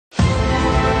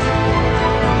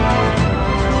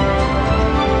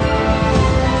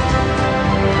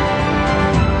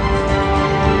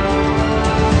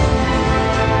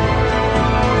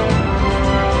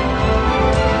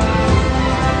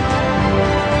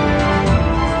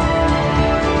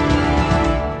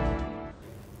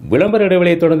விளம்பர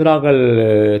இடைவெளியை தொடர்ந்து நாங்கள்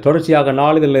தொடர்ச்சியாக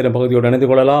நாளிதழ் நேரம் பகுதியோடு இணைந்து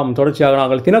கொள்ளலாம். தொடர்ச்சியாக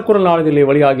நாங்கள் தினக்குரல் நாளிதழில்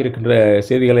வெளியாகி இருக்கின்ற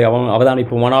செய்திகளை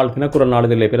அவதானிப்போம். ஆனால் தினக்குரல்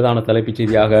நாளிதழில் பிரதான தலைப்புச்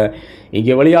செய்தியாக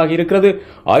இங்கே வெளியாகி இருக்கிறது.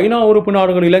 ஐநா உறுப்பு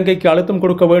நாடுகள் இலங்கைக்கு அழுத்தம்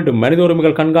கொடுக்க வேண்டும், மனித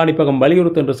உரிமைகள் கண்காணிப்பகம்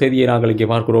வலியுறுத்தும் என்ற செய்தியை நாங்கள் இங்கே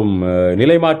பார்க்கிறோம்.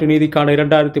 நிலைமாற்று நீதிக்கான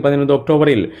 2015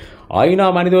 அக்டோபரில் ஐநா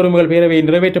மனித உரிமைகள் பேரவையில்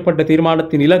நிறைவேற்றப்பட்ட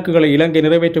தீர்மானத்தின் இலக்குகளை இலங்கை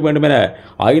நிறைவேற்ற வேண்டும் என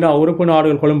ஐநா உறுப்பு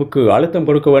நாடுகள் கொழும்புக்கு அழுத்தம்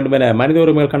கொடுக்க வேண்டும் என மனித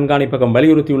உரிமைகள் கண்காணிப்பகம்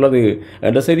வலியுறுத்தியுள்ளது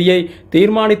என்ற செய்தியை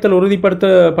தீர்மானித்தல்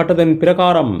உறுதிப்படுத்தப்பட்டதன்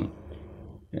பிரகாரம்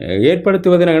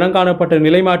ஏற்படுத்துவதென இனங்காணப்பட்ட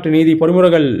நிலைமாற்று நீதி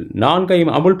பொறிமுறைகள்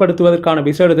 4ஐயும் அமுல்படுத்துவதற்கான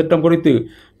விசேட திட்டம் குறித்து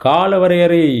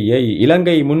காலவரையறையை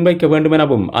இலங்கை முன்வைக்க வேண்டும்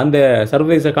எனவும் அந்த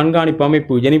சர்வதேச கண்காணிப்பு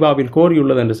அமைப்பு ஜெனீவாவில்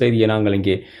கோரியுள்ளது என்ற செய்தியை நாங்கள்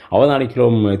இங்கே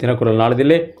அவதானிக்கிறோம். தினக்குரல்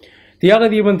நாளிதழிலே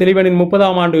தியாகதீபம் திலீபனின்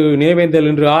 30ஆம் ஆண்டு நினைவேந்தல்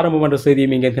இன்று ஆரம்பம் என்ற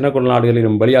செய்தியும் இங்கே தினக்குரல்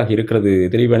நாடுகளிலும் வெளியாகி இருக்கிறது.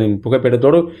 திலீபனின்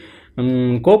புகைப்படத்தோடு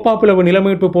கோப்பாப்புலவு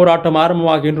நிலமீட்பு போராட்டம்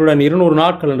ஆரம்பமாகி இன்றுடன் 200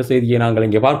 நாட்கள் என்ற செய்தியை நாங்கள்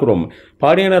இங்கே பார்க்கிறோம்.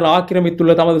 படையினர்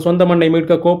ஆக்கிரமித்துள்ள தமது சொந்த மண்ணை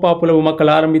மீட்க கோப்பாப்புலவு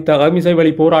மக்கள் ஆரம்பித்த அகிம்சை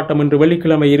வழி போராட்டம் இன்று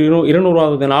வெள்ளிக்கிழமை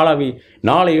 200வது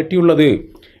நாளை எட்டியுள்ளது.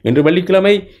 இன்று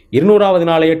வெள்ளிக்கிழமை 200வது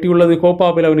நாளை எட்டியுள்ளது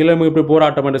கோப்பாப்புலவு நிலமீட்பு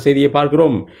போராட்டம் என்ற செய்தியை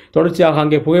பார்க்கிறோம். தொடர்ச்சியாக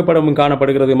அங்கே புகைப்படமும்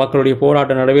காணப்படுகிறது. மக்களுடைய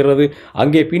போராட்டம் நடைபெறுகிறது.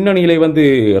 அங்கே பின்னணியிலே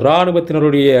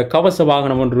இராணுவத்தினருடைய கவச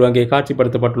வாகனம் ஒன்று அங்கே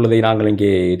காட்சிப்படுத்தப்பட்டுள்ளதை நாங்கள்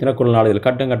இங்கே தினக்குரல் நாளிதழில்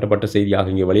கட்டம் கட்டப்பட்ட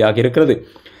செய்தியாக இங்கே வெளியாகி இருக்கிறது.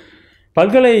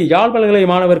 யாழ் பல்கலை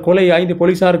மாணவர் கொலை 5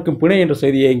 போலீசாருக்கும் பிணை என்ற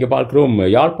செய்தியை இங்கே பார்க்கிறோம்.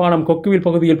 யாழ்ப்பாணம் கொக்குவில்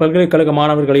பகுதியில் பல்கலைக்கழக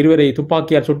மாணவர்கள் 2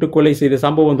 துப்பாக்கியால் சுட்டுக் கொலை செய்த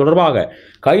சம்பவம் தொடர்பாக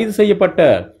கைது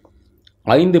செய்யப்பட்ட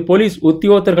 5 போலீஸ்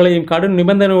உத்தியோகத்தர்களையும் கடும்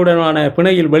நிபந்தனையுடனான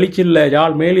பிணையில் வெளிச்செல்ல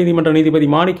யாழ் மேல்நீதிமன்ற நீதிபதி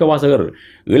மாணிக்கவாசகர்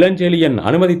இளஞ்செழியன்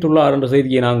அனுமதித்துள்ளார் என்ற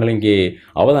செய்தியை நாங்கள் இங்கே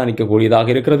அவதானிக்கக்கூடியதாக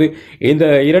இருக்கிறது. இந்த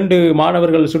 2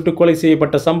 மாணவர்கள் சுட்டுக் கொலை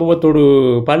செய்யப்பட்ட சம்பவத்தோடு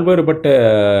பல்வேறுபட்ட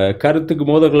கருத்துக்கு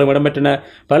மோதல்களும் இடம்பெற்றன.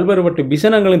 பல்வேறுபட்ட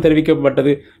விசனங்களும்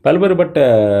தெரிவிக்கப்பட்டது. பல்வேறுபட்ட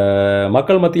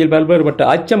மக்கள் மத்தியில் பல்வேறுபட்ட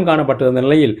அச்சம் காணப்பட்டிருந்த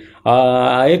நிலையில்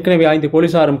ஏற்கனவே 5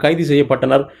 போலீசாரும் கைது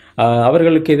செய்யப்பட்டனர்.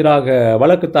 அவர்களுக்கு எதிராக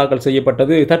வழக்கு தாக்கல்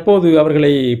செய்யப்பட்டது. தற்போது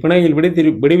அவர்களை பிணையில்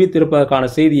விடுவித்திருப்பதற்கான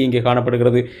செய்தி இங்கே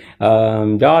காணப்படுகிறது.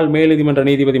 யாழ் மேல்நீதிமன்ற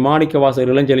நீதிபதி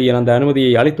மாணிக்கவாசகர் இளஞ்செழியன் அந்த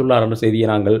அனுமதியை அளித்துள்ளார் என்ற செய்தியை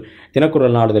நாங்கள்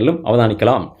தினக்குரல் நாளிதழிலும்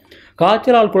அவதானிக்கலாம்.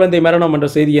 காய்ச்சலால் குழந்தை மரணம் என்ற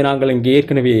செய்தியை நாங்கள் இங்கே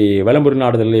ஏற்கனவே விளம்பர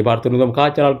நாடுதலில் பார்த்திருந்தோம்.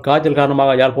 காய்ச்சல்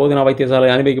காரணமாக யாழ் போதனா வைத்தியசாலை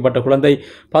அனுமதிக்கப்பட்ட குழந்தை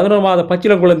 11 மாத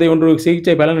பச்சிளம் குழந்தை ஒன்று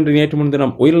சிகிச்சை பலனின்றி நேற்று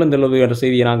முன்தினம் உயிரிழந்துள்ளது என்ற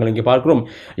செய்தியை நாங்கள் இங்கே பார்க்கிறோம்.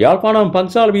 யாழ்ப்பாணம்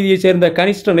பன்சால் வீதியைச் சேர்ந்த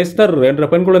கனிஷ்ட நெஸ்தர் என்ற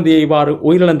பெண் குழந்தையை இவ்வாறு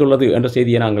உயிரிழந்துள்ளது என்ற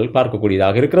செய்தியை நாங்கள்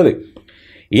பார்க்கக்கூடியதாக இருக்கிறது.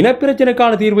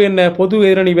 இனப்பிரச்சினைக்கான தீர்வு என்ன, பொது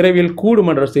எதிரணி விரைவில்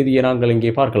கூடும் என்ற செய்தியை நாங்கள்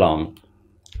இங்கே பார்க்கலாம்.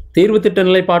 தீர்வு திட்ட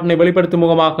நிலைப்பாட்டினை வெளிப்படுத்தும்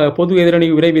முகமாக பொது எதிரணி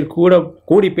விரைவில்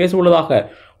கூடி பேச உள்ளதாக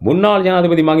முன்னாள்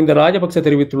ஜனாதிபதி மஹிந்த ராஜபக்ச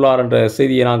தெரிவித்துள்ளார் என்ற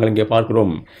செய்தியை நாங்கள் இங்கே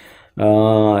பார்க்கிறோம்.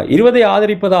 20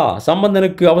 ஆதரிப்பதா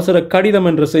சம்பந்தனுக்கு அவசர கடிதம்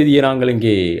என்ற செய்தியை நாங்கள்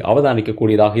இங்கே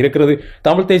அவதானிக்கக்கூடியதாக இருக்கிறது.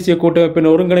 தமிழ் தேசிய கூட்டமைப்பின்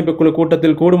ஒருங்கிணைப்பு குழு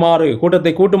கூட்டத்தை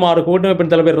கூட்டுமாறு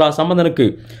கூட்டமைப்பின் தலைவர் சம்பந்தனுக்கு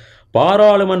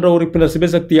பாராளுமன்ற உறுப்பினர்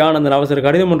சிவசக்தி ஆனந்தன் அவசர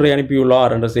கடிதம் ஒன்றை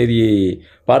அனுப்பியுள்ளார் என்ற செய்தியை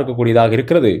பார்க்கக்கூடியதாக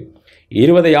இருக்கிறது.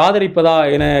 20 ஆதரிப்பதா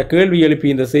என கேள்வி எழுப்பி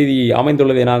இந்த செய்தி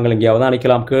அமைந்துள்ளதை நாங்கள் இங்கே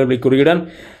அவதானிக்கலாம். கேள்விக்குறியுடன்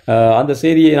அந்த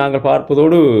செய்தியை நாங்கள்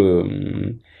பார்ப்பதோடு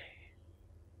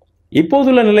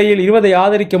இப்போதுள்ள நிலையில் 20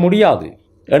 ஆதரிக்க முடியாது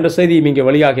என்ற செய்தியும் இங்கே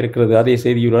வெளியாகி இருக்கிறது. அதே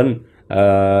செய்தியுடன்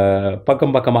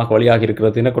பக்கமாக வெளியாகி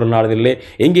இருக்கிறது தினக்குரல் நாளிதழிலே.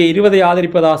 இங்கே 20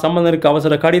 ஆதரிப்பதா சம்பந்தனுக்கு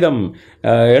அவசர கடிதம்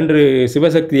என்று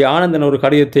சிவசக்தி ஆனந்தன் ஒரு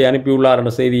கடிதத்தை அனுப்பியுள்ளார்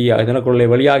என்ற செய்தி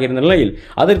தினக்குரலில் வெளியாகி இருந்த நிலையில்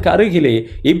அதற்கு அருகிலே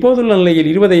இப்போதுள்ள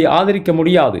நிலையில் 20 ஆதரிக்க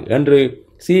முடியாது என்று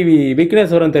CV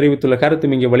விக்னேஸ்வரன் தெரிவித்துள்ள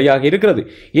கருத்தும் இங்கே வெளியாகி இருக்கிறது.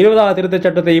 20வது திருத்தச்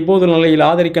சட்டத்தை இப்போதுள்ள நிலையில்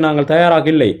ஆதரிக்க நாங்கள் தயாராக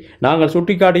இல்லை. நாங்கள்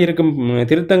சுட்டிக்காட்டியிருக்கும்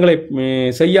திருத்தங்களை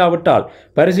செய்யாவிட்டால்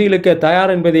பரிசீலிக்க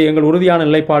தயார் என்பதே எங்கள் உறுதியான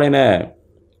நிலைப்பாடு என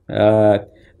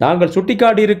நாங்கள்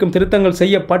சுட்டிக்காட்டியிருக்கும் திருத்தங்கள்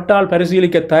செய்யப்பட்டால்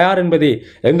பரிசீலிக்க தயார் என்பதே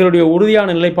எங்களுடைய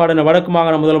உறுதியான நிலைப்பாடு என வடக்கு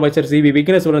மாகாண முதலமைச்சர் CV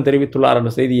விக்னேஸ்வரன் தெரிவித்துள்ளார்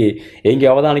என்ற செய்தியை இங்கே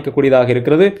அவதானிக்கக்கூடியதாக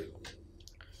இருக்கிறது.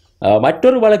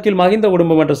 மற்றொரு வழக்கில் மஹிந்த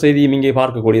குடும்பம் என்ற செய்தியும் இங்கே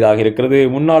பார்க்கக்கூடியதாக இருக்கிறது.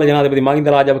 முன்னாள் ஜனாதிபதி மஹிந்த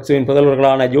ராஜபக்சவின்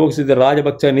புதல்வர்களான ஜோகிசித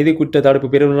ராஜபக்ச நிதி குற்ற தடுப்பு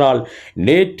பிரிவினரால்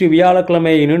நேற்று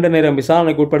வியாழக்கிழமை நீண்ட நேரம்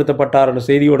விசாரணைக்கு உட்படுத்தப்பட்டார் என்ற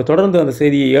செய்தியோடு தொடர்ந்து அந்த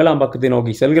செய்தியை 7ஆம் பக்கத்தை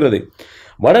நோக்கி செல்கிறது.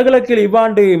 வடகிழக்கில்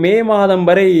இவ்வாண்டு மே மாதம்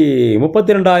வரை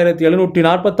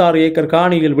 32,746 ஏக்கர்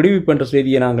காணிகள் விடுவிப்பு என்ற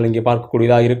செய்தியை நாங்கள் இங்கே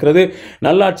பார்க்கக்கூடியதாக இருக்கிறது.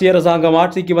 நல்லாட்சி அரசாங்கம்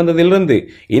ஆட்சிக்கு வந்ததிலிருந்து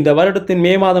இந்த வருடத்தின்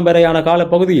மே மாதம் வரையான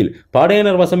காலப்பகுதியில்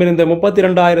படையினர் வசமிருந்த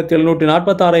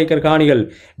 32,746 ஏக்கர் காணிகள்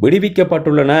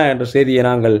விடுவிக்கப்பட்டுள்ளன என்ற செய்தியை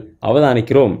நாங்கள்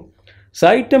அவதானிக்கிறோம்.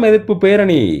 சைட்டம் எதிர்ப்பு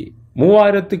பேரணி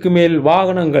 3000க்கு மேல்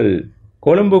வாகனங்கள்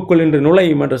கொழும்புக்குள் இன்று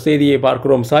நுழையும் என்ற செய்தியை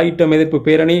பார்க்கிறோம். சைட்டம் எதிர்ப்பு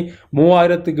பேரணி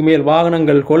 3000க்கு மேல்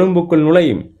வாகனங்கள் கொழும்புக்குள்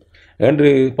நுழையும். என்று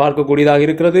பார்க்கக்கூடியதாக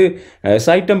இருக்கிறது.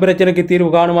 சைட்டம் பிரச்சனைக்கு தீர்வு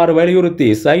காணுமாறு வலியுறுத்தி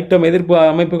சைட்டம் எதிர்ப்பு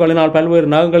அமைப்புகளினால் பல்வேறு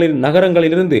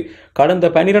நகரங்களிலிருந்து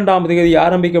கடந்த 12ஆம் தேதி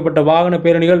ஆரம்பிக்கப்பட்ட வாகன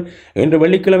பேரணிகள் இன்று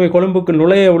வெள்ளிக்கிழமை கொழும்புக்கு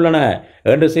நுழைய உள்ளன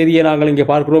என்ற செய்தியை நாங்கள் இங்கே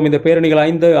பார்க்கிறோம். இந்த பேரணிகள்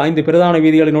ஐந்து பிரதான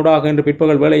வீதிகளினூடாக இன்று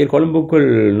பிற்பகல் வேளையில்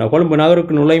கொழும்பு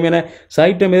நகருக்கு நுழையும் என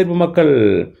சைட்டம் எதிர்ப்பு மக்கள்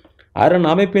அரண்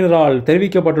அமைப்பினரால்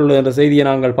தெரிவிக்கப்பட்டுள்ளது என்ற செய்தியை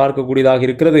நாங்கள் பார்க்கக்கூடியதாக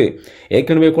இருக்கிறது.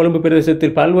 ஏற்கனவே கொழும்பு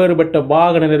பிரதேசத்தில் பல்வேறுபட்ட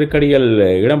வாகன நெருக்கடிகள்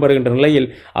இடம்பெறுகின்ற நிலையில்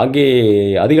அங்கே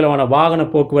அதிகளவான வாகன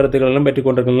போக்குவரத்துகள் இடம்பெற்றுக்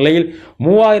கொண்டிருக்கிற நிலையில்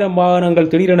 3000 வாகனங்கள்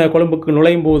திடீரென கொழும்புக்கு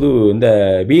நுழையும் போது இந்த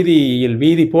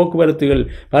வீதி போக்குவரத்துகள்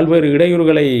பல்வேறு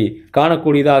இடையூறுகளை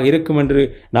காணக்கூடியதாக இருக்கும் என்று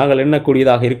நாங்கள்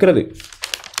எண்ணக்கூடியதாக இருக்கிறது.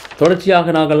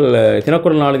 தொடர்ச்சியாக நாங்கள்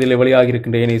தினக்குரல் நாளிதழில் வெளியாகி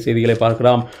இருக்கின்ற இணைய செய்திகளை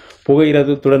பார்க்கலாம்.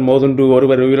 புகையிரதத்துடன் மோதுண்டு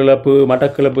ஒருவர் உயிரிழப்பு.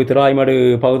 மட்டக்களப்பு திராய்மடு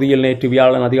பகுதியில் நேற்று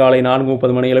வியாழன் அதிகாலை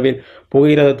 4:30 மணியளவில்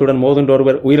புகையிரதத்துடன் மோதுண்டு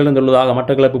ஒருவர் உயிரிழந்துள்ளதாக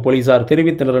மட்டக்களப்பு போலீசார்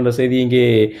தெரிவித்தனர் என்ற செய்தி இங்கே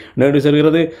நேடு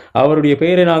செல்கிறது. அவருடைய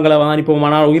பெயரை நாங்கள் அவதானிப்போம்.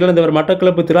 ஆனால் உயிரிழந்தவர்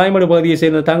மட்டக்களப்பு திராய்மடு பகுதியைச்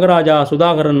சேர்ந்த தங்கராஜா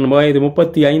சுதாகரன், வயது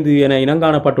 35 என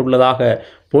இனங்காணப்பட்டுள்ளதாக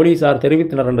போலீசார்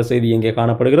தெரிவித்தனர் என்ற செய்தி இங்கே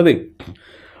காணப்படுகிறது.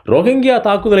 ரோஹிங்கியா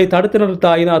தாக்குதலை தடுத்து நிறுத்த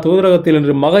ஐநா தூதரகத்தில்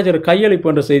இன்று மகஜர் கையளிப்பு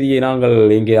என்ற செய்தியை நாங்கள்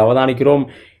இங்கே அவதானிக்கிறோம்.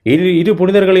 இரு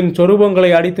புனிதர்களின் சொரூபங்களை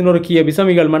அடித்து நொறுக்கிய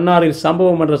விசமிகள் மன்னாரில்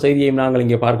சம்பவம் என்ற செய்தியையும் நாங்கள்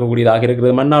இங்கே பார்க்கக்கூடியதாக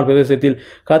இருக்கிறது. மன்னார் பிரதேசத்தில்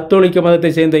கத்தோலிக்க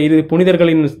மதத்தை சேர்ந்த இரு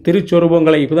புனிதர்களின்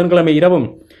திருச்சொரூபங்களை புதன்கிழமை இரவும்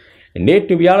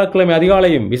நேற்று வியாழக்கிழமை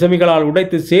அதிகாலையும் விசமிகளால்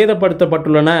உடைத்து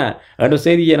சேதப்படுத்தப்பட்டுள்ளன என்ற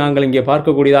செய்தியை நாங்கள் இங்கே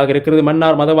பார்க்கக்கூடியதாக இருக்கிறது.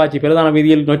 மன்னார் மதவாச்சி பிரதான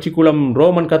வீதியில் நொச்சிக்குளம்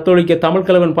ரோமன் கத்தோலிக்க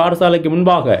தமிழ்கலவன் பாடசாலைக்கு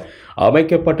முன்பாக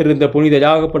அமைக்கப்பட்டிருந்த புனித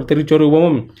ஜாகப்பர்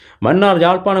திருச்சொரூபமும் மன்னார்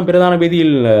யாழ்ப்பாணம் பிரதான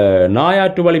வீதியில்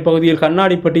நாயாற்று வழி பகுதியில்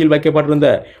கண்ணாடிப்பட்டியில் வைக்கப்பட்டிருந்த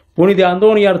புனித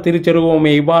அந்தோனியார்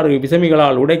திருச்சொரூபமே இவ்வாறு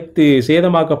விசமிகளால் உடைத்து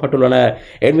சேதமாக்கப்பட்டுள்ளன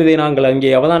என்பதை நாங்கள் அங்கே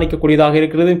அவதானிக்கக்கூடியதாக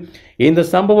இருக்கிறது. இந்த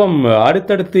சம்பவம்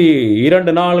அடுத்தடுத்து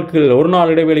 2 நாளுக்கு ஒரு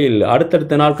நாள் இடைவெளியில்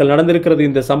அடுத்தடுத்த நாட்கள் நடந்திருக்கிறது.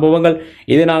 இந்த சம்பவங்கள்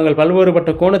இதை நாங்கள்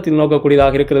பல்வேறுபட்ட கோணத்தில்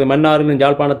நோக்கக்கூடியதாக இருக்கிறது. மன்னாரிலும்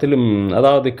யாழ்ப்பாணத்திலும்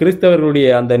அதாவது கிறிஸ்தவர்களுடைய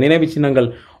அந்த நினைவு சின்னங்கள்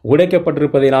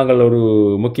உடைக்கப்பட்டிருப்பதை நாங்கள் ஒரு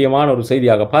முக்கியமான ஒரு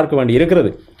செய்தியாக பார்க்க வேண்டி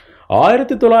இருக்கிறது.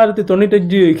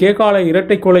 1995 கேகாலை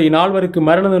இரட்டை கொலை 4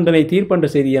 மரண தண்டனை தீர்ப்பென்ற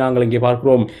செய்தியை நாங்கள் இங்கே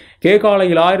பார்க்கிறோம்.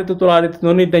 கேகாலையில்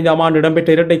 1995ஆம் ஆண்டு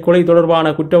இடம்பெற்ற இரட்டை கொலை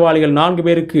தொடர்பான குற்றவாளிகள் 4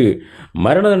 பேருக்கு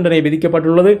மரண தண்டனை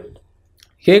விதிக்கப்பட்டுள்ளது.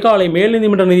 கேகாலை மேல்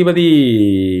நீதிமன்ற நீதிபதி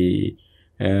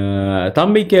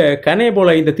தம்பிக்க கனே போல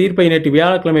இந்த தீர்ப்பை நேற்று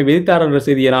வியாழக்கிழமை விதித்தார் என்ற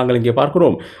செய்தியை நாங்கள் இங்கே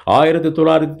பார்க்கிறோம்.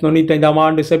 1995ஆம்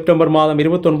ஆண்டு செப்டம்பர் மாதம்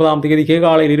 29ஆம் தேதி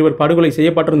கேகாலையில் 2 படுகொலை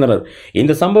செய்யப்பட்டிருந்தனர்.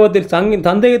 இந்த சம்பவத்தில்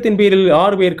சந்தேகத்தின் பேரில்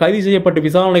 6 பேர் கைது செய்யப்பட்டு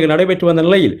விசாரணைகள் நடைபெற்று வந்த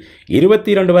நிலையில்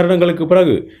 22 வருடங்களுக்கு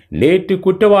பிறகு நேற்று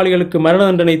குற்றவாளிகளுக்கு மரண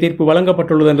தண்டனை தீர்ப்பு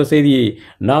வழங்கப்பட்டுள்ளது என்ற செய்தியை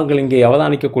நாங்கள் இங்கே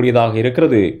அவதானிக்கக்கூடியதாக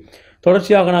இருக்கிறது.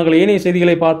 தொடர்ச்சியாக நாங்கள் ஏனைய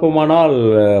செய்திகளை பார்ப்போமானால்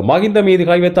மகிந்த மீது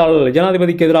கை வைத்தால்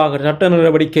ஜனாதிபதிக்கு எதிராக சட்ட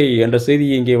நடவடிக்கை என்ற செய்தி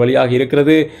இங்கே வெளியாகி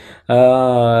இருக்கிறது.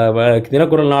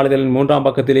 தினக்குரல் நாளிதழின் 3ஆம்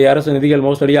பக்கத்திலே அரசு நிதிகள்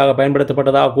மோசடியாக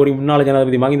பயன்படுத்தப்பட்டதாக கூறி முன்னாள்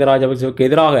ஜனாதிபதி மகிந்த ராஜபக்சவுக்கு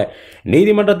எதிராக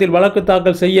நீதிமன்றத்தில் வழக்கு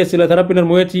தாக்கல் செய்ய சில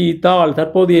தரப்பினர் முயற்சித்தால்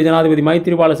தற்போதைய ஜனாதிபதி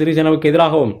மைத்திரிபால சிறிசேனவுக்கு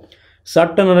எதிராகவும்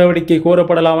சட்ட நடவடிக்கை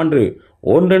கோரப்படலாம் என்று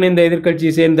ஒன்றிணைந்த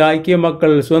எதிர்க்கட்சியை சேர்ந்த ஐக்கிய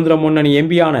மக்கள் சுதந்திர முன்னணி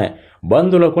எம்பியான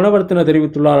பந்துல குணவர்த்தன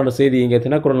தெரிவித்துள்ளார் என்ற செய்தி இங்கே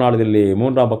தினக்குரல் நாளிதழிலே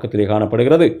 3ஆம் பக்கத்திலே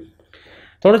காணப்படுகிறது.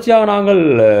 தொடர்ச்சியாக நாங்கள்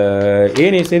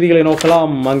ஏனைய செய்திகளை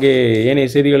நோக்கலாம். அங்கே ஏனைய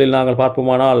செய்திகளில் நாங்கள்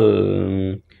பார்ப்போமானால்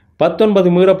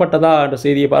 19 மீறப்பட்டதா என்ற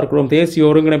செய்தியை பார்க்கிறோம். தேசிய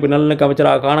ஒருங்கிணைப்பு நல்லிணக்க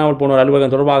அமைச்சராக காணாமல் போனோர்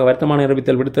அலுவலகம் தொடர்பாக வர்த்தமான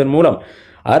அறிவித்தல் விடுத்ததன் மூலம்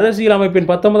அரசியல்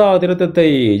அமைப்பின் 19வது திருத்தத்தை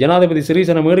ஜனாதிபதி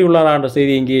சிறிசேன மீறியுள்ளாரா என்ற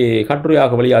செய்தி இங்கே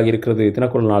கட்டுரையாக வெளியாகி இருக்கிறது.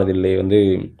 தினக்குரல்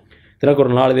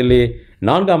நாளிதழிலே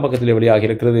 4ஆம் பக்கத்தில் வெளியாகி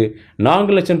இருக்கிறது.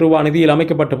 4 லட்சம் ரூபாய் நிதியில்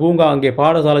அமைக்கப்பட்ட பூங்கா அங்கே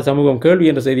பாடசாலை சமூகம் கேள்வி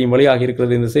என்ற செய்தியும் வெளியாகி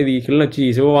இருக்கிறது. இந்த செய்தி கிளிநொச்சி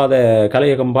சிவவாத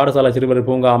கலையகம் பாடசாலை சிறுவர்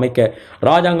பூங்கா அமைக்க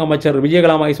ராஜாங்க அமைச்சர்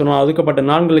விஜயகலாமாய் சொன்னால் ஒதுக்கப்பட்ட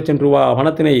 4 லட்சம் ரூபாய்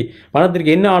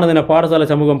பணத்திற்கு என்ன ஆனது என பாடசாலை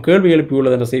சமூகம் கேள்வி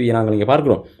எழுப்பியுள்ளது என்ற செய்தியை நாங்கள் இங்கே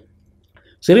பார்க்கிறோம்.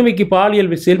 சிறுமிக்கு பாலியல்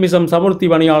சில்மிசம் சமுர்த்தி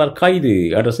பணியாளர் கைது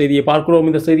என்ற செய்தியை பார்க்கிறோம்.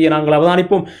 இந்த செய்தியை நாங்கள்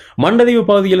அவதானிப்போம். மண்டதீவு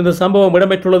பகுதியில் இந்த சம்பவம்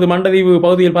இடம்பெற்றுள்ளது. மண்டதீவு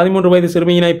பகுதியில் 13 வயது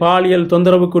சிறுமியினை பாலியல்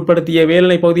தொந்தரவுக்கு உட்படுத்திய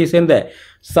வேலனை பகுதியைச் சேர்ந்த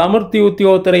சமுர்த்தி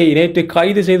உத்தியோகத்தரை நேற்று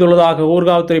கைது செய்துள்ளதாக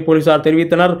ஊர்காவல்துறை போலீசார்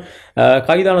தெரிவித்தனர்.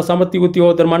 கைதான சமுர்த்தி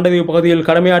உத்தியோகத்தர் மண்டதீவு பகுதியில்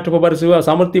கடமையாற்றுபவர்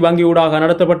சமுர்த்தி வங்கி ஊடாக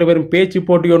நடத்தப்பட்டு வரும் பேச்சு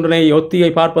போட்டி ஒன்றினை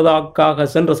ஒத்திகை பார்ப்பதற்காக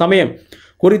சென்ற சமயம்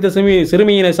குறித்த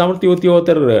சிறுமியினை சமுர்த்தி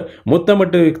உத்தியோகத்தர்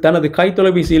முத்தமிட்டு தனது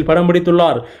கைத்தொலைபேசியில் படம்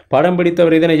பிடித்துள்ளார். படம்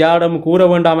பிடித்தவர் இதனை யாரிடம் கூற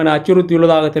வேண்டாம் என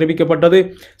அச்சுறுத்தியுள்ளதாக தெரிவிக்கப்பட்டது.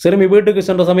 சிறுமி வீட்டுக்கு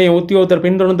சென்ற சமயம் உத்தியோகத்தர்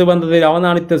பின்தொடர்ந்து வந்ததை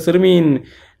அவதானித்த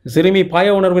சிறுமி பய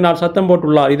உணர்வினால் சத்தம்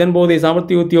போட்டுள்ளார். இதன்போதே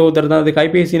சமுர்த்தி உத்தியோகத்தர் தனது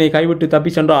கைபேசியினை கைவிட்டு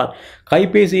தப்பி சென்றார்.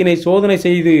 கைபேசியினை சோதனை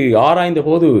செய்து ஆராய்ந்த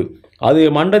போது அது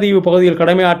மண்டதீவு பகுதியில்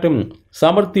கடமையாற்றும்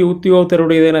சமர்த்தி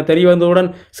உத்தியோகத்தருடையது என தெரியவந்தவுடன்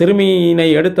சிறுமியினை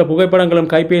எடுத்த புகைப்படங்களும்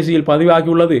கைபேசியில்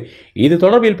பதிவாகியுள்ளது. இது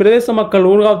தொடர்பில் பிரதேச மக்கள்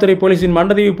ஊர்காவல்துறை போலீசின்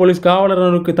மண்டதீவு போலீஸ்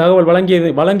காவலருக்கு தகவல்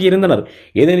வழங்கியிருந்தனர்.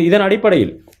 இதன்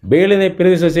அடிப்படையில் வேலினை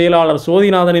பிரதேச செயலாளர்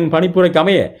சோதிநாதனின் பணிப்புரைக்கு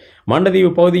அமைய மண்டதீவு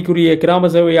பகுதிக்குரிய கிராம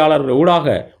சேவையாளர் ஊடாக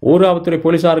ஊர்காவல்துறை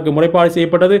போலீசாருக்கு முறைப்பாடு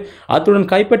செய்யப்பட்டது. அத்துடன்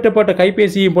கைப்பற்றப்பட்ட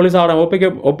கைபேசியும் போலீசாரிடம்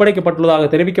ஒப்படைக்கப்பட்டுள்ளதாக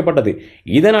தெரிவிக்கப்பட்டது.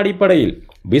 இதன் அடிப்படையில்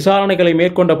விசாரணைகளை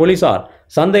மேற்கொண்ட போலீசார்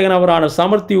சந்தேக நபரான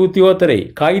சமர்த்தி உத்தியோகத்தரை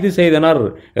கைது செய்தனர்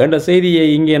என்ற செய்தியை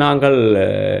இங்கே நாங்கள்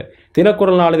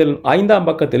தினக்குரல் நாளிதழ் 5ஆம்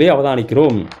பக்கத்திலே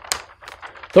அவதானிக்கிறோம்.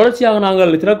 தொடர்ச்சியாக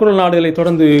நாங்கள் தினக்குரல் நாளிதழை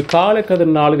தொடர்ந்து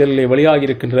காலக்கதிர் நாளிதழிலே வெளியாகி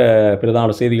இருக்கின்ற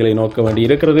பிரதான செய்திகளை நோக்க வேண்டி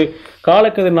இருக்கிறது.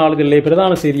 காலக்கதிர் நாளிதழிலே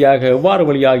பிரதான செய்தியாக எவ்வாறு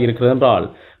வெளியாகி இருக்கிறது என்றால்,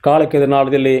 காலக்கதிர்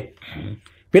நாளிதழிலே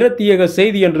பிரத்யேக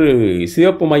செய்தி என்று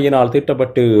சிவப்பு மையினால்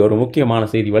திட்டப்பட்டு ஒரு முக்கியமான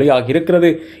செய்தி வெளியாகி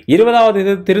இருக்கிறது.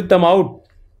 20வது திருத்தம் அவுட்,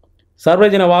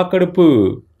 சர்வஜன வாக்கெடுப்பு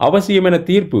அவசியம் என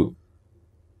தீர்ப்பு,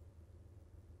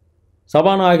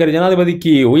 சபாநாயகர்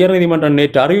ஜனாதிபதிக்கு உயர்நீதிமன்றம்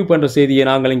நேற்று அறிவிப்பு என்ற செய்தியை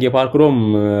நாங்கள் இங்கே பார்க்கிறோம்.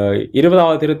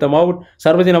 20வது திருத்தம் அவுட்,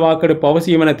 சர்வஜன வாக்கெடுப்பு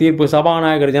அவசியம் என தீர்ப்பு,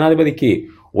 சபாநாயகர் ஜனாதிபதிக்கு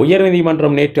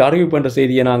உயர்நீதிமன்றம் நேற்று அறிவிப்பு என்ற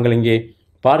செய்தியை நாங்கள் இங்கே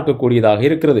பார்க்கக்கூடியதாக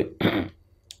இருக்கிறது.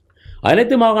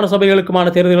 அனைத்து மாகாண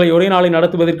சபைகளுக்குமான தேர்தல்களை ஒரே நாளில்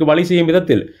நடத்துவதற்கு வழி செய்யும்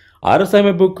விதத்தில்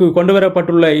அரசமைப்புக்கு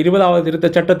கொண்டுவரப்பட்டுள்ள 20வது திருத்த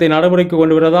சட்டத்தை நடைமுறைக்கு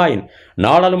கொண்டுவரதாயின்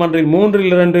நாடாளுமன்றில்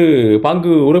 3/2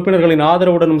 பங்கு உறுப்பினர்களின்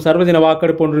ஆதரவுடனும் சர்வஜன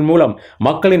வாக்கெடுப்பு ஒன்றின் மூலம்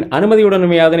மக்களின்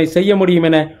அனுமதியுடனுமே அதனை செய்ய முடியும்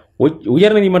என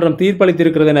உயர்நீதிமன்றம்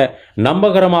தீர்ப்பளித்திருக்கிறது என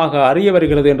நம்பகரமாக அறிய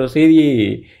வருகிறது என்ற செய்தியை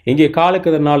இங்கே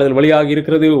காலக்கதிர் நாளிதழ் வெளியாகி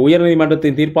இருக்கிறது.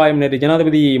 உயர்நீதிமன்றத்தின் தீர்ப்பாயம் நேற்று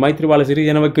ஜனாதிபதி மைத்ரிபால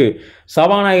சிறிசேனவுக்கு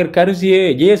சபாநாயகர் கருசியே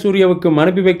ஜெயசூரியவுக்கும்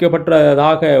அனுப்பி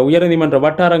வைக்கப்பட்டதாக உயர்நீதிமன்ற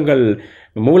வட்டாரங்கள்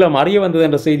மூலம் அறிய வந்தது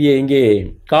என்ற செய்தியை இங்கே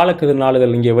காலக்கதிர்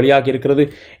நாளிதழ் இங்கே வெளியாகி இருக்கிறது.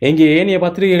 இங்கே ஏனைய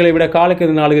பத்திரிகைகளை விட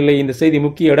காலக்கதிர் நாளிதழில் இந்த செய்தி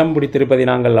முக்கிய இடம் பிடித்திருப்பதை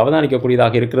நாங்கள்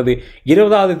அவதானிக்கக்கூடியதாக இருக்கிறது.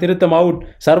 20வது திருத்தம் அவுட்,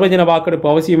 சர்வஜன வாக்கெடுப்பு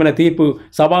அவசியம் என தீர்ப்பு,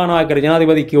 சபாநாயகர்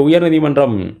ஜனாதிபதிக்கு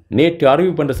உயர்நீதிமன்றம் நேற்று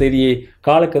அறிவிப்பு என்ற செய்தியை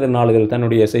காலக்கதிர் நாளிதழ்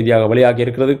தன்னுடைய செய்தியாக வெளியாகி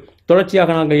இருக்கிறது.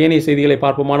 தொடர்ச்சியாக நாங்கள் ஏனைய செய்திகளை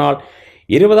பார்ப்போமானால்,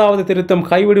 20வது திருத்தம்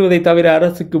கைவிடுவதை தவிர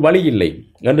அரசுக்கு வழி இல்லை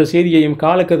என்ற செய்தியையும்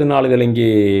காலக்கதிர் நாளிதழ் இங்கே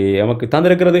நமக்கு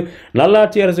தந்திருக்கிறது.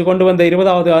 நல்லாட்சி அரசு கொண்டு வந்த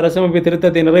 20வது அரசமைப்பு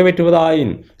திருத்தத்தை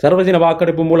நிறைவேற்றுவதாயின் சர்வஜன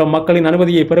வாக்கெடுப்பு மூலம் மக்களின்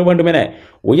அனுமதியை பெற வேண்டும் என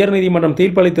உயர்நீதிமன்றம்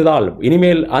தீர்ப்பளித்ததால்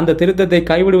இனிமேல் அந்த திருத்தத்தை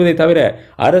கைவிடுவதை தவிர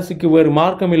அரசுக்கு வேறு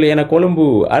மார்க்கமில்லை என கொழும்பு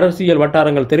அரசியல்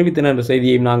வட்டாரங்கள் தெரிவித்தன என்ற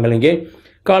செய்தியையும் நாங்கள் இங்கே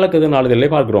காலக்கதிர் நாளிதழிலே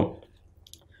பார்க்கிறோம்.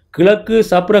 கிழக்கு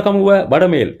சப்ரகமுவ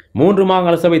வடமேல் 3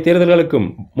 மாகாண சபை தேர்தல்களுக்கும்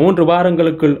 3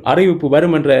 வாரங்களுக்குள் அறிவிப்பு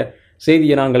வரும் என்ற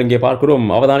செய்தியை நாங்கள் இங்கே பார்க்கிறோம்,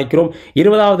 அவதானிக்கிறோம்.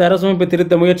 20வது அரசமைப்பு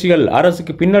திருத்த முயற்சிகள்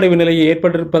அரசுக்கு பின்னடைவு நிலையை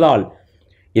ஏற்பட்டிருப்பதால்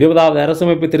 20வது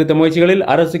அரசமைப்பு திருத்த முயற்சிகளில்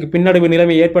அரசுக்கு பின்னடைவு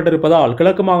நிலைமை ஏற்பட்டிருப்பதால்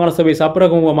கிழக்கு மாகாண சபை,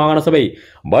 சப்ரகமுவ மாகாண சபை,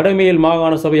 வடமேல்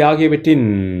மாகாண சபை ஆகியவற்றின்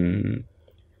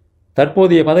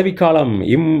தற்போதைய பதவிக்காலம்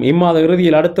இம்மாத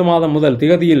இறுதியில் அடுத்த மாதம் முதல்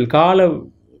திகதியில் கால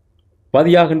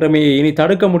பதியாகின்றமையை இனி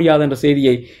தடுக்க முடியாது என்ற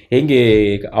செய்தியை இங்கே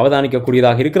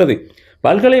அவதானிக்கக்கூடியதாக இருக்கிறது.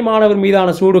 பல்கலை மாணவர் மீதான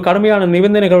சூடு, கடுமையான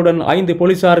நிபந்தனைகளுடன் 5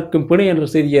 போலீசாருக்கும் பிணை என்ற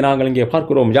செய்தியை நாங்கள் இங்கே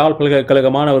பார்க்கிறோம். யாழ் பல்கலைக்கழக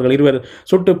மாணவர்கள் 2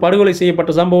 சுட்டு படுகொலை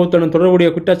செய்யப்பட்ட சம்பவத்துடன் தொடர்புடைய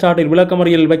குற்றச்சாட்டில்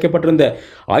விளக்கமறியலில் வைக்கப்பட்டிருந்த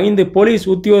 5 போலீஸ்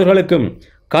உத்தியோகர்களுக்கும்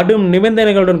கடும்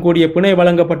நிபந்தனைகளுடன் கூடிய பிணை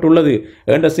வழங்கப்பட்டுள்ளது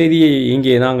என்ற செய்தியை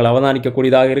இங்கே நாங்கள்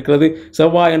அவதானிக்கக்கூடியதாக இருக்கிறது.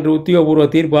 செவ்வாய் என்று உத்தியோகபூர்வ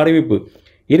தீர்ப்பு அறிவிப்பு.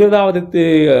 20வது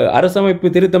அரசமைப்பு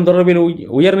திருத்தம் தொடர்பில்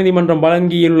உயர்நீதிமன்றம்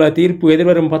வழங்கியுள்ள தீர்ப்பு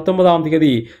எதிர்வரும் 19ஆம்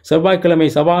தேதி செவ்வாய்க்கிழமை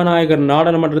சபாநாயகர்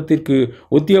நாடாளுமன்றத்திற்கு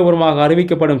உத்தியோகபூர்வமாக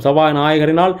அறிவிக்கப்படும்.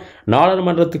 சபாநாயகரினால்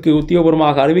நாடாளுமன்றத்துக்கு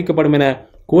உத்தியோகபூர்வமாக அறிவிக்கப்படும் என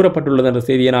கூறப்பட்டுள்ளது என்ற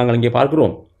செய்தியை நாங்கள் இங்கே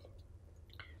பார்க்கிறோம்.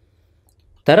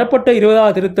 தரப்பட்ட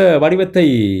 20வது திருத்த வடிவத்தை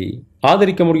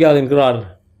ஆதரிக்க முடியாது என்கிறார்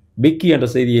பிக்கி என்ற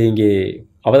செய்தியை இங்கே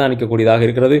அவதானிக்கக்கூடியதாக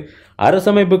இருக்கிறது.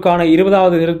 அரசமைப்புக்கான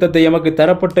 20வது திருத்தத்தை எமக்கு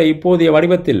தரப்பட்ட இப்போதைய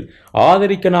வடிவத்தில்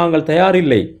ஆதரிக்க நாங்கள்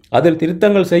தயாரில்லை. அதில்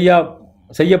திருத்தங்கள்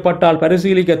செய்யப்பட்டால்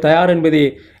பரிசீலிக்க தயார் என்பதே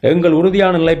எங்கள்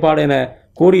உறுதியான நிலைப்பாடு என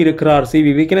கூறியிருக்கிறார்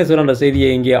சி.வி. விக்னேஸ்வரன் என்ற செய்தியை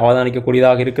இங்கே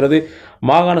அவதானிக்கக்கூடியதாக இருக்கிறது.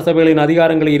 மாகாண சபைகளின்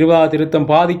அதிகாரங்களை 20வது திருத்தம்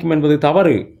பாதிக்கும் என்பது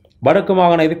தவறு, வடக்கு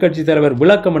மாகாண எதிர்க்கட்சி தலைவர்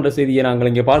விளக்கம் என்ற செய்தியை நாங்கள்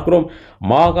இங்கே பார்க்கிறோம்.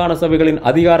 மாகாண சபைகளின்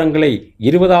அதிகாரங்களை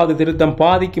 20வது திருத்தம்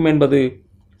பாதிக்கும் என்பது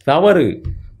தவறு,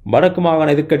 வடக்கு மாகாண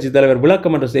எதிர்க்கட்சி தலைவர்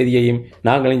விளக்கம் என்ற செய்தியையும்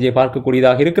நாங்கள் இங்கே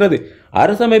பார்க்கக்கூடியதாக இருக்கிறது.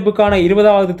 அரசமைப்புக்கான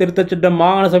 20வது திருத்தச் சட்டம்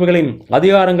மாகாண சபைகளின்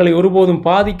அதிகாரங்களை ஒருபோதும்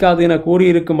பாதிக்காது என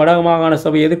கூறியிருக்கும் வடக்கு மாகாண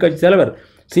சபை எதிர்க்கட்சி தலைவர்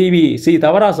சி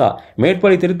தவராசா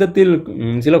மேற்படி திருத்தத்தில்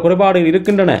சில குறைபாடுகள்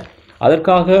இருக்கின்றன,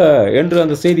 அதற்காக என்று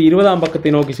அந்த செய்தி 20ஆம்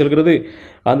பக்கத்தை நோக்கி செல்கிறது.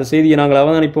 அந்த செய்தியை நாங்கள்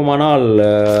அவதானிப்போமானால்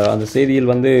அந்த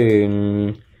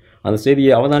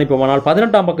செய்தியை அவதானிப்போமானால்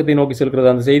 18ஆம் பக்கத்தை நோக்கி செல்கிறது.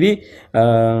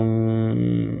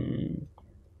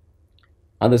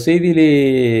 அந்த செய்தியிலே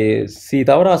சி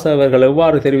தவராசா அவர்கள்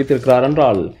எவ்வாறு தெரிவித்திருக்கிறார்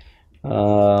என்றால்,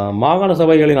 மாகாண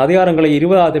சபைகளின் அதிகாரங்களை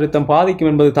 20வது திருத்தம் பாதிக்கும்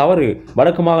என்பது தவறு.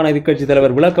 வடக்கு மாகாண எதிர்க்கட்சி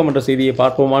தலைவர் விளக்கம் என்ற செய்தியை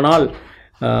பார்ப்போமானால்,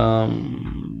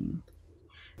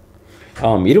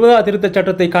 20வது திருத்தச்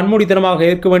சட்டத்தை கண்மூடித்தனமாக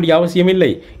எதிர்க்க வேண்டிய அவசியமில்லை.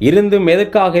 இருந்தும்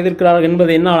எதற்காக எதிர்க்கிறார்கள்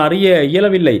என்பதை என்னால் அறிய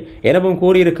இயலவில்லை எனவும்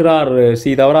கூறியிருக்கிறார்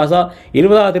சி. தவராசா.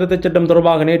 20வது திருத்தச் சட்டம்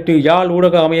தொடர்பாக நேற்று யாழ்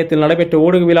ஊடக அமையத்தில் நடைபெற்ற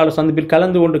ஊடகவியலாளர் சந்திப்பில்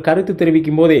கலந்து கொண்டு கருத்து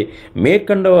தெரிவிக்கும் போதே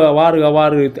மேற்கண்டவாறு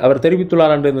அவர்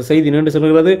தெரிவித்துள்ளார் என்று இந்த செய்தி நீண்டு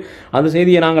செல்கிறது. அந்த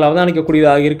செய்தியை நாங்கள்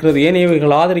அவதானிக்கக்கூடியதாக இருக்கிறது.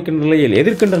 ஏனையவர்கள் ஆதரிக்கின்ற நிலையில்,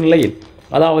 எதிர்க்கின்ற நிலையில்,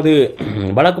 அதாவது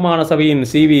வடக்கு மாகாண சபையின்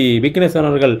சி.வி. விக்னேஸ்வரன்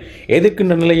அவர்கள்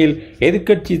எதிர்க்கின்ற நிலையில்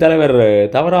எதிர்க்கட்சி தலைவர்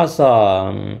தவராசா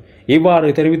இவ்வாறு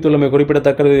தெரிவித்துள்ளமை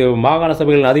குறிப்பிடத்தக்கது. மாகாண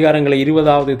சபைகளின் அதிகாரங்களை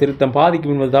 20வது திருத்தம்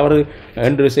பாதிக்கும் என்பது தவறு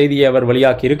என்று செய்தியை அவர்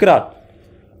வெளியாக்கி இருக்கிறார்.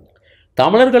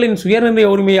 தமிழர்களின் சுயநிர்ணய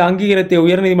உரிமையை அங்கீகரித்த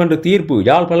உயர்நீதிமன்ற தீர்ப்பு.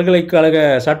 யாழ் பல்கலைக்கழக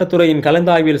சட்டத்துறையின்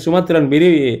கலந்தாய்வில் சுமத்திரன்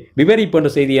விவரிப்பு என்ற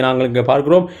செய்தியை நாங்கள் இங்கே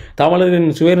பார்க்கிறோம். தமிழரின்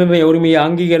சுயநிர்ணய உரிமையை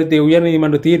அங்கீகரித்த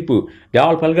உயர்நீதிமன்ற தீர்ப்பு.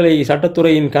 யாழ் பல்கலை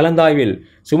சட்டத்துறையின் கலந்தாய்வில்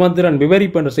சுமந்திரன்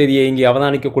விவரிப்பு என்ற செய்தியை இங்கே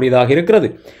அவதானிக்கக்கூடியதாக இருக்கிறது.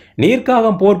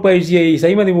 நீர்க்காகம் போர் பயிற்சியை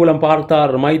செய்மதி மூலம்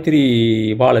பார்த்தார் மைத்திரி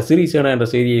பால சிறிசேன என்ற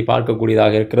செய்தியை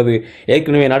பார்க்கக்கூடியதாக இருக்கிறது.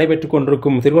 ஏற்கனவே நடைபெற்றுக்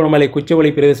கொண்டிருக்கும் திருவண்ணாமலை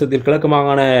குச்சவெளி பிரதேசத்தில் கிழக்கு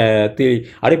மாகாணத்தை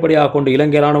அடிப்படையாக கொண்டு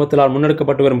இலங்கை இராணுவத்தினால்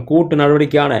முன்னெடுக்கப்பட்டு வரும் கூட்டு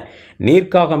நடவடிக்கையான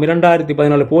நீர்க்காகம்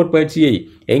 2014 போர் பயிற்சியை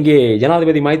எங்கே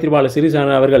ஜனாதிபதி மைத்திரிபால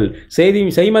சிறிசேன அவர்கள்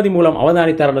செய்மதி மூலம்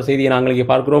அவதானித்தார் என்ற செய்தியை நாங்கள் இங்கே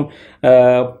பார்க்கிறோம்.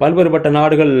 பல்வேறுபட்ட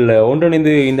நாடுகள்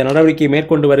ஒன்றிணைந்து இந்த நடவடிக்கையை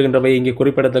மேற்கொண்டு வருகின்றவை இங்கே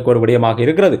குறிப்பிடத்தக்க ஒரு விடயமாக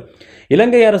இருக்கிறது.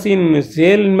 இலங்கை அரசின்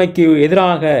செயல்மைக்கு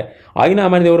எதிராக ஐநா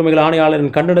மனித உரிமைகள்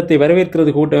ஆணையாளரின் கண்டனத்தை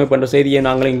வரவேற்கிறது கூட்டமைப்பு என்ற செய்தியை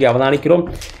நாங்கள் இங்கே அவதானிக்கிறோம்.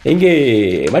 இங்கே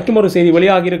மற்றொரு செய்தி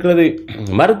வெளியாகி இருக்கிறது.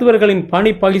 மருத்துவர்களின்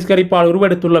பணி பகிஷ்கரிப்பால்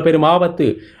உருவெடுத்துள்ள பெரும் ஆபத்து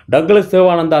டக்ளஸ்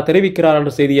தேவானந்தா தெரிவிக்கிறார்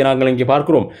என்ற செய்தியை நாங்கள் இங்கே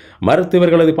பார்க்கிறோம்.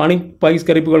 மருத்துவர்களது பணி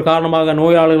பகிஷ்கரிப்புகள் காரணமாக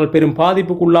நோயாளர்கள் பெரும்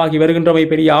பாதிப்புக்குள்ளாகி வருகின்றமை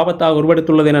பெரிய ஆபத்தாக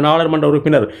உருவெடுத்துள்ளது என நாடாளுமன்ற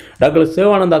உறுப்பினர் டக்ளஸ்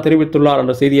தேவானந்தா தெரிவித்துள்ளார்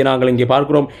என்ற செய்தியை நாங்கள் இங்கே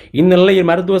பார்க்கிறோம். இந்த நிலையில்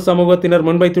மருத்துவ சமூகத்தினர்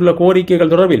முன்வைத்துள்ள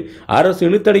கோரிக்கைகள் தொடர்பில் அரசு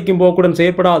இழுத்தடிக்கும் போக்குடன்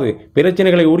செயற்படாது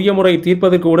பிரச்சனைகளை உரிய முறை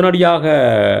தீர்ப்பதற்கு உடனடியாக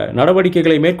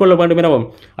நடவடிக்கைகளை மேற்கொள்ள வேண்டும் எனவும்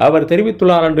அவர்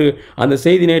தெரிவித்துள்ளார் என்று அந்த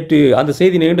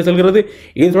செய்தி நீண்டு செல்கிறது.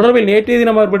 இது தொடர்பில் நேற்றைய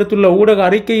தினம் அவர் விடுத்துள்ள ஊடக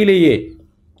அறிக்கையிலேயே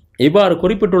இவ்வாறு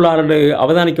குறிப்பிட்டுள்ளார் என்று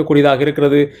அவதானிக்கக்கூடியதாக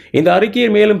இருக்கிறது. இந்த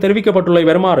அறிக்கையில் மேலும் தெரிவிக்கப்பட்டுள்ள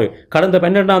வருமாறு கடந்த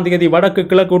 12ஆம் தேதி வடக்கு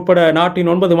கிழக்கு உட்பட நாட்டின்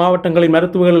 9 மாவட்டங்களின்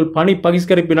மருத்துவர்கள் பணி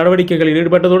பகிஷ்கரிப்பு நடவடிக்கைகளில்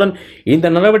ஈடுபட்டதுடன்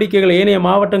இந்த நடவடிக்கைகள் ஏனைய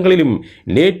மாவட்டங்களிலும்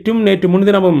நேற்று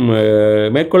முன்தினமும்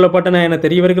மேற்கொள்ளப்பட்டன என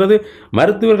தெரிய வருகிறது.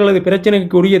 மருத்துவர்களது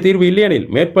பிரச்சனைக்கு உரிய தீர்வு இல்லையெனில்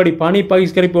மேற்படி பணி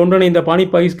பகிஷ்கரிப்பு ஒன்றிணைந்த பணி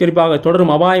பகிஷ்கரிப்பாக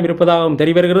தொடரும் அபாயம் இருப்பதாகவும்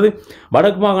தெரிய வருகிறது.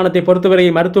 வடக்கு மாகாணத்தை பொறுத்தவரை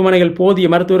மருத்துவமனைகள் போதிய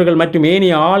மருத்துவர்கள் மற்றும்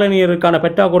ஏனைய ஆளுநருக்கான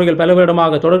பற்றாக்குறைகள்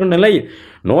பலவிடமாக தொடர்கின்ற நிலையில்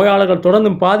நோயாளர்கள்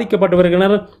தொடர்ந்தும் பாதிக்கப்பட்டு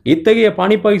வருகின்றனர். இத்தகைய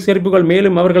பணி பகிஷ்கரிப்புகள்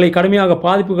மேலும் அவர்களை கடுமையாக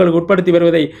பாதிப்புகளுக்கு உட்படுத்தி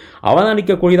வருவதை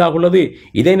அவதானிக்கக்கூடியதாக உள்ளது.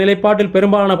 இதே நிலைப்பாட்டில்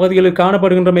பெரும்பாலான பகுதிகளில்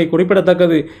காணப்படுகின்றமை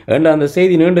குறிப்பிடத்தக்கது என்ற அந்த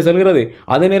செய்தி நீண்டு செல்கிறது.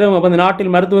 அதே நேரம் அந்த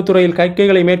நாட்டில் மருத்துவத்துறையில்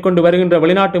கைகளை மேற்கொண்டு வருகின்ற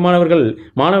வெளிநாட்டு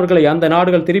மாணவர்களை அந்த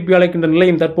நாடுகள் திருப்பி அழைக்கின்ற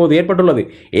நிலையும் தற்போது ஏற்பட்டுள்ளது.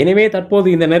 எனவே தற்போது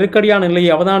இந்த நெருக்கடியான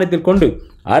நிலையை அவதானத்தில் கொண்டு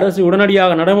அரசு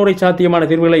உடனடியாக நடைமுறை சாத்தியமான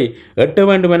தீர்வுகளை எட்ட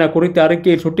வேண்டும் என குறித்த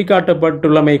அறிக்கையில்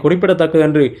சுட்டிக்காட்டப்பட்டுள்ளமை குறிப்பிடத்தக்கது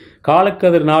என்று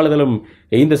காலக்கதிர் நாளிதழும்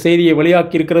இந்த செய்தியை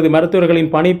வெளியாக்கியிருக்கிறது.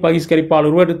 மருத்துவர்களின் பணி பகிஷ்கரிப்பால்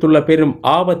உருவெடுத்துள்ள பெரும்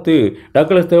ஆபத்து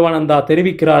டக்ளஸ் தேவானந்தா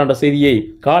தெரிவிக்கிறார் என்ற செய்தியை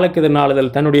காலக்கதிர்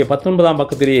நாளிதழ் தன்னுடைய 19ஆம்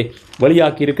பக்கத்திலேயே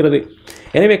வெளியாக்கியிருக்கிறது.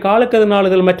 எனவே காலக்கதிர்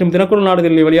நாளிதழ் மற்றும் தினக்குரல்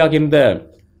நாளிதழில் வெளியாகியிருந்த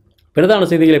பிரதான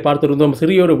செய்திகளை பார்த்திருந்தோம்.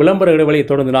 சிறியொரு விளம்பர இடைவெளியை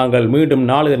தொடர்ந்து நாங்கள் மீண்டும்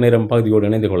நாளிதழ் நேரம் பகுதியோடு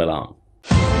இணைந்து கொள்ளலாம்.